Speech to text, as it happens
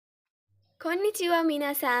こんにちは、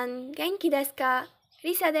皆さん。元気ですか?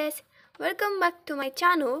 Risa です。Welcome back to my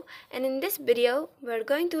channel, and in this video, we're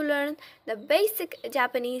going to learn the basic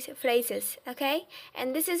Japanese phrases, okay?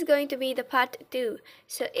 And this is going to be the part 2.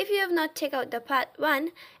 So if you have not checked out the part 1,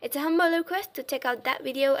 it's a humble request to check out that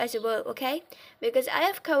video as well, okay? Because I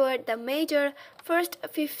have covered the major first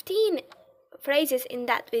 15 phrases in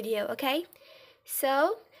that video, okay?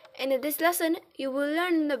 So, in this lesson, you will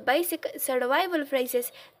learn the basic survival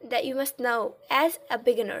phrases that you must know as a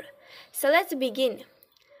beginner. So let's begin.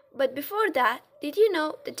 But before that, did you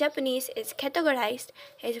know the Japanese is categorized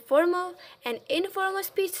as formal and informal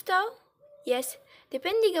speech style? Yes,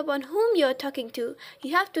 depending upon whom you are talking to,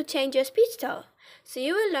 you have to change your speech style. So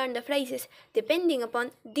you will learn the phrases depending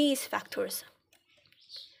upon these factors.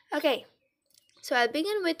 Okay. So I'll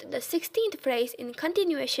begin with the 16th phrase in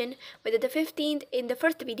continuation with the 15th in the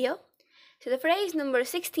first video. So the phrase number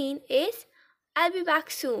 16 is I'll be back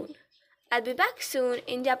soon. I'll be back soon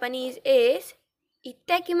in Japanese is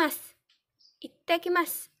ittekimasu.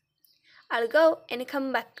 Ittekimasu. I'll go and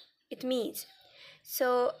come back, it means.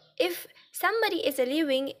 So if somebody is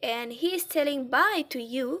leaving and he is saying bye to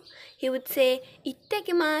you, he would say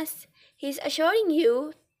ittekimasu. He's assuring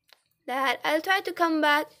you that I'll try to come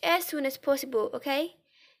back as soon as possible, okay?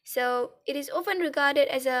 So it is often regarded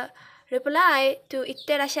as a reply to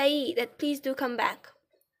itterashai, that please do come back.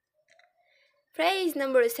 Phrase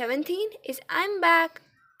number 17 is I'm back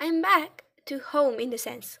to home in the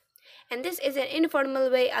sense. And this is an informal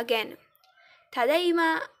way again.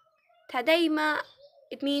 Tadaima,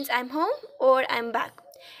 it means I'm home or I'm back.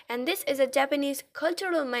 And this is a Japanese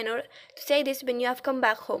cultural manner to say this when you have come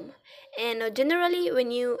back home. And generally,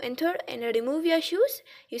 when you enter and remove your shoes,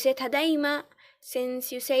 you say tadaima.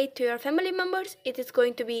 Since you say it to your family members, it is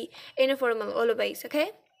going to be informal always,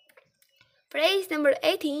 okay? Phrase number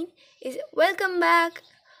 18 is welcome back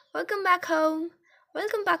home.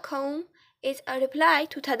 Welcome back home is a reply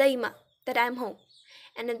to tadaima, that I'm home.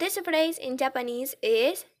 And this phrase in Japanese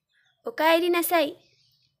is okaeri nasai.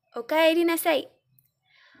 Okaeri nasai.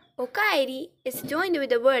 Okaeri is joined with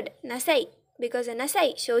the word nasai because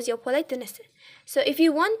nasai shows your politeness. So if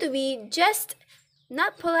you want to be just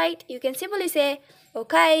not polite, you can simply say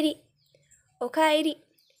okaeri. Okaeri.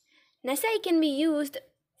 Nasai can be used,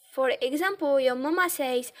 for example, your mama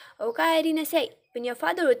says okaeri nasai when your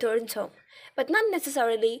father returns home. But not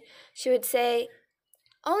necessarily she would say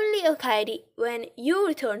only okaeri when you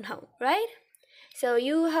return home, right? So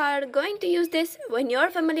you are going to use this when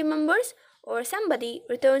your family members or somebody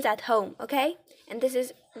returns at home, okay? And this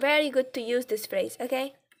is very good to use this phrase,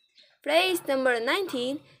 okay? Phrase number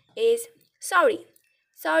 19 is sorry.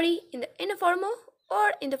 Sorry in the informal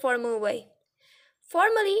or in the formal way.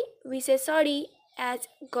 Formally, we say sorry as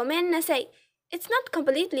gomen nasai. It's not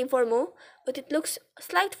completely formal, but it looks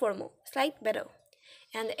slight formal, slight better.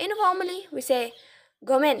 And informally, we say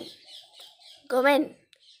gomen. Gomen.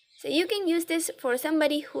 So you can use this for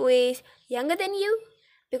somebody who is younger than you,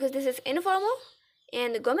 because this is informal,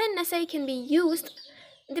 and gomen nasai can be used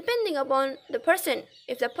depending upon the person.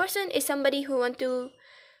 If the person is somebody who want to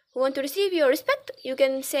receive your respect, you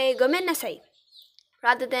can say gomen nasai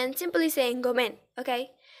rather than simply saying gomen,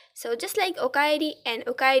 okay? So just like okaeri and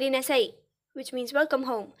okaeri nasai, which means welcome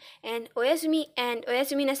home, and oyasumi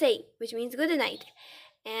nasai, which means good night,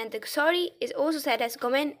 and the sorry is also said as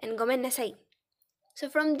gomen and gomen nasai. So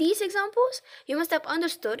from these examples, you must have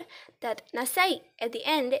understood that nasai at the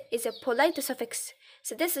end is a polite suffix.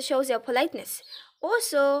 So this shows your politeness.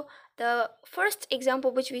 Also, the first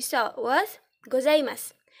example which we saw was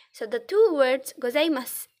gozaimasu. So the two words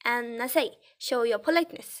gozaimasu and nasai show your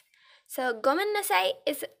politeness. So gomen nasai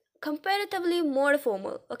is comparatively more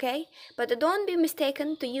formal, okay? But don't be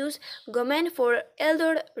mistaken to use gomen for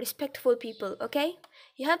elder, respectful people, okay?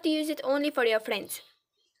 You have to use it only for your friends.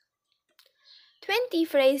 20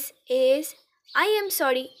 phrase is I am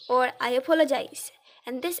sorry or I apologize,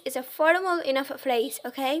 and this is a formal enough phrase,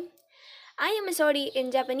 okay? I am sorry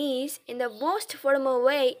in Japanese in the most formal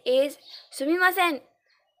way is sumimasen.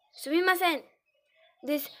 Sumimasen.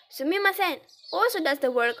 This sumimasen also does the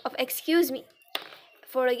work of excuse me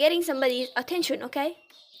for getting somebody's attention, okay?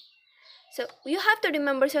 So you have to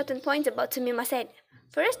remember certain points about sumimasen.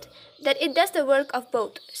 First, that it does the work of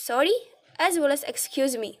both sorry as well as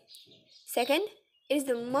excuse me. Second, it is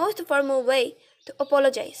the most formal way to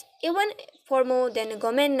apologize, even formal than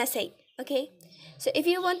gomen nasai, okay? So if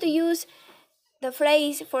you want to use the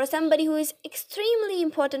phrase for somebody who is extremely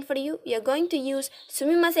important for you, you're going to use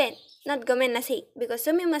sumimasen, not gomen nasai, because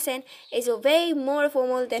sumimasen is way more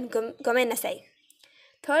formal than gomen nasai.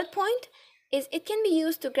 Third point is it can be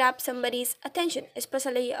used to grab somebody's attention,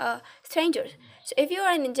 especially strangers. So if you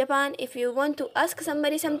are in Japan, if you want to ask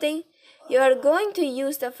somebody something, you are going to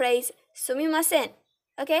use the phrase すみません.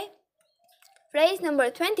 Okay? Phrase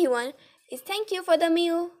number 21 is thank you for the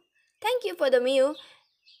meal. Thank you for the meal.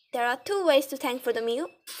 There are two ways to thank for the meal.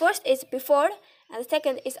 First is before, and the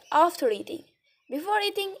second is after eating. Before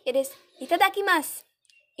eating, it is いただきます.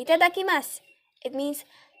 いただきます. It means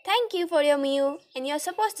thank you for your meal, and you're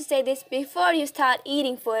supposed to say this before you start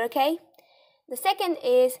eating food, okay? The second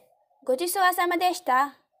is ごちそうさまでし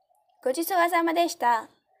た. ごちそうさまでした.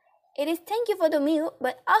 It is thank you for the meal,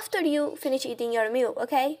 but after you finish eating your meal,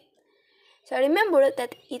 okay? So remember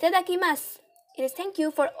that いただきます. It is thank you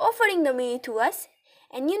for offering the meal to us,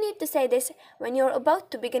 and you need to say this when you're about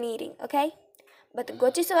to begin eating, okay? But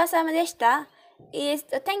ごちそうさまでした is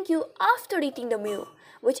the thank you after eating the meal,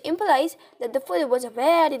 which implies that the food was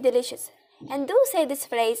very delicious. And do say this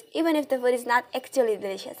phrase even if the food is not actually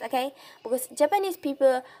delicious, okay? Because Japanese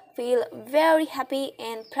people feel very happy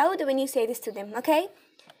and proud when you say this to them, okay?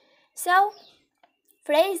 So,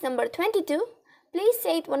 phrase number 22, please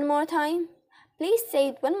say it one more time. Please say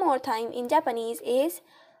it one more time in Japanese is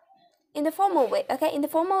in the formal way, okay? In the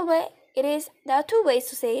formal way, there are two ways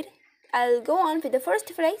to say it. I'll go on with the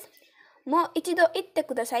first phrase, もう一度言って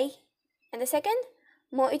ください. And the second,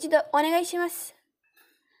 もう一度お願いします.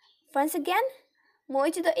 Once again, もう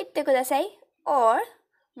一度言ってください or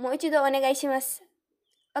もう一度お願いします.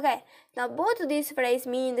 Okay, now both of these phrases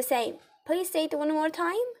mean the same. Please say it one more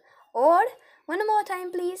time or one more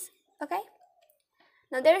time please. Okay?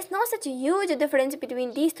 Now there is no such huge difference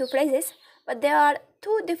between these two phrases, but there are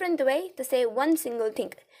two different ways to say one single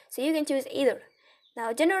thing. So you can choose either.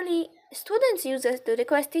 Now generally, students use this to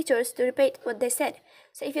request teachers to repeat what they said.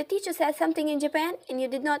 So if your teacher said something in Japan and you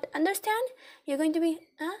did not understand, you're going to be,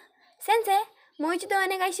 Sensei, もう一度お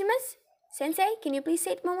願いします. Sensei, can you please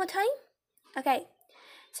say it one more time? Okay.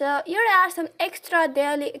 So here are some extra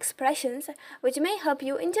daily expressions which may help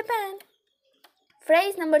you in Japan.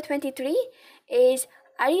 Phrase number 23 is,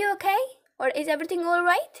 are you okay? Or is everything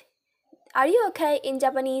alright? Are you okay in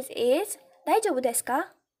Japanese is, 大丈夫です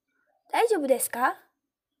か? 大丈夫ですか?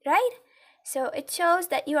 Right? So it shows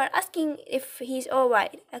that you are asking if he's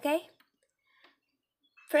alright, okay?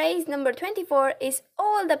 Phrase number 24 is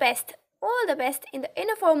all the best in the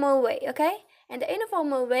informal way, okay? And the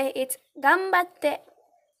informal way it's 頑張って,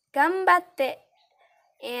 頑張って.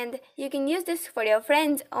 And you can use this for your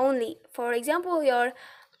friends only. For example, your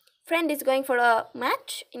friend is going for a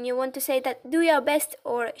match and you want to say that do your best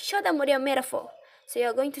or show them with your metaphor. So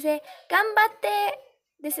you're going to say 頑張って.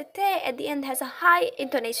 This te at the end has a high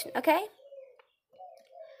intonation, okay?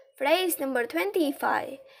 Phrase number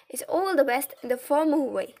 25 is all the best in the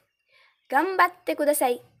formal way. 頑張ってくださ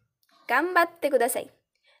い. 頑張ってください.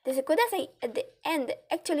 This ください at the end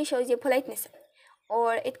actually shows you politeness.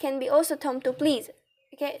 Or it can be also termed to please.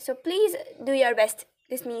 Okay, so please do your best.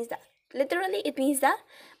 This means that. Literally it means that,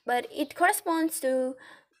 but it corresponds to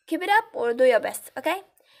keep it up or do your best, okay?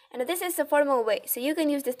 And this is a formal way. So you can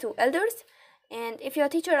use this to elders. And if your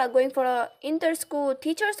teacher are going for an inter-school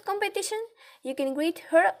teachers competition, you can greet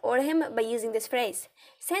her or him by using this phrase.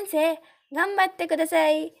 Sensei, 頑張ってくださ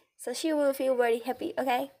い. So she will feel very happy,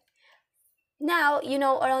 okay? Now you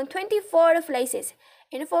know around 24 phrases,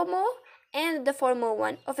 informal and the formal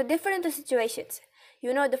one, of different situations.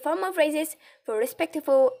 You know the formal phrases for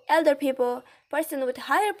respectful elder people, person with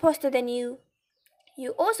higher post than you.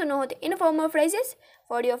 You also know the informal phrases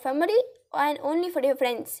for your family and only for your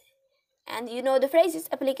friends. And you know the phrases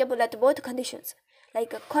applicable at both conditions,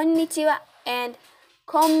 like こんにちは and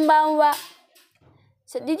こんばんは.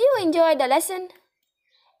 So did you enjoy the lesson?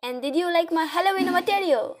 And did you like my Halloween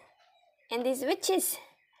material? And these witches?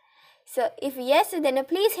 So if yes, then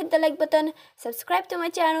please hit the like button, subscribe to my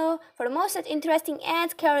channel for more such interesting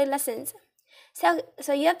and scary lessons.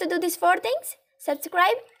 So you have to do these 4 things: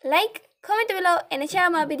 subscribe, like, comment below, and share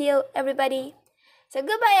my video, everybody. So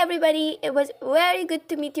goodbye everybody, it was very good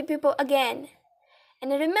to meet you people again.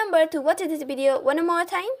 And remember to watch this video one more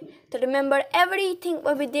time to remember everything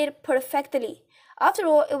what we did perfectly. After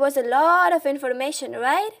all, it was a lot of information,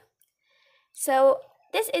 right? So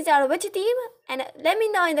this is our witch team, and let me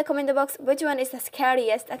know in the comment box which one is the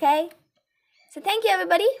scariest, okay? So thank you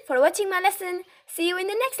everybody for watching my lesson. See you in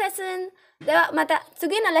the next lesson. ではまた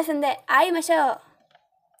次のレッスンで会いましょう.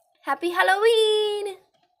 Happy Halloween!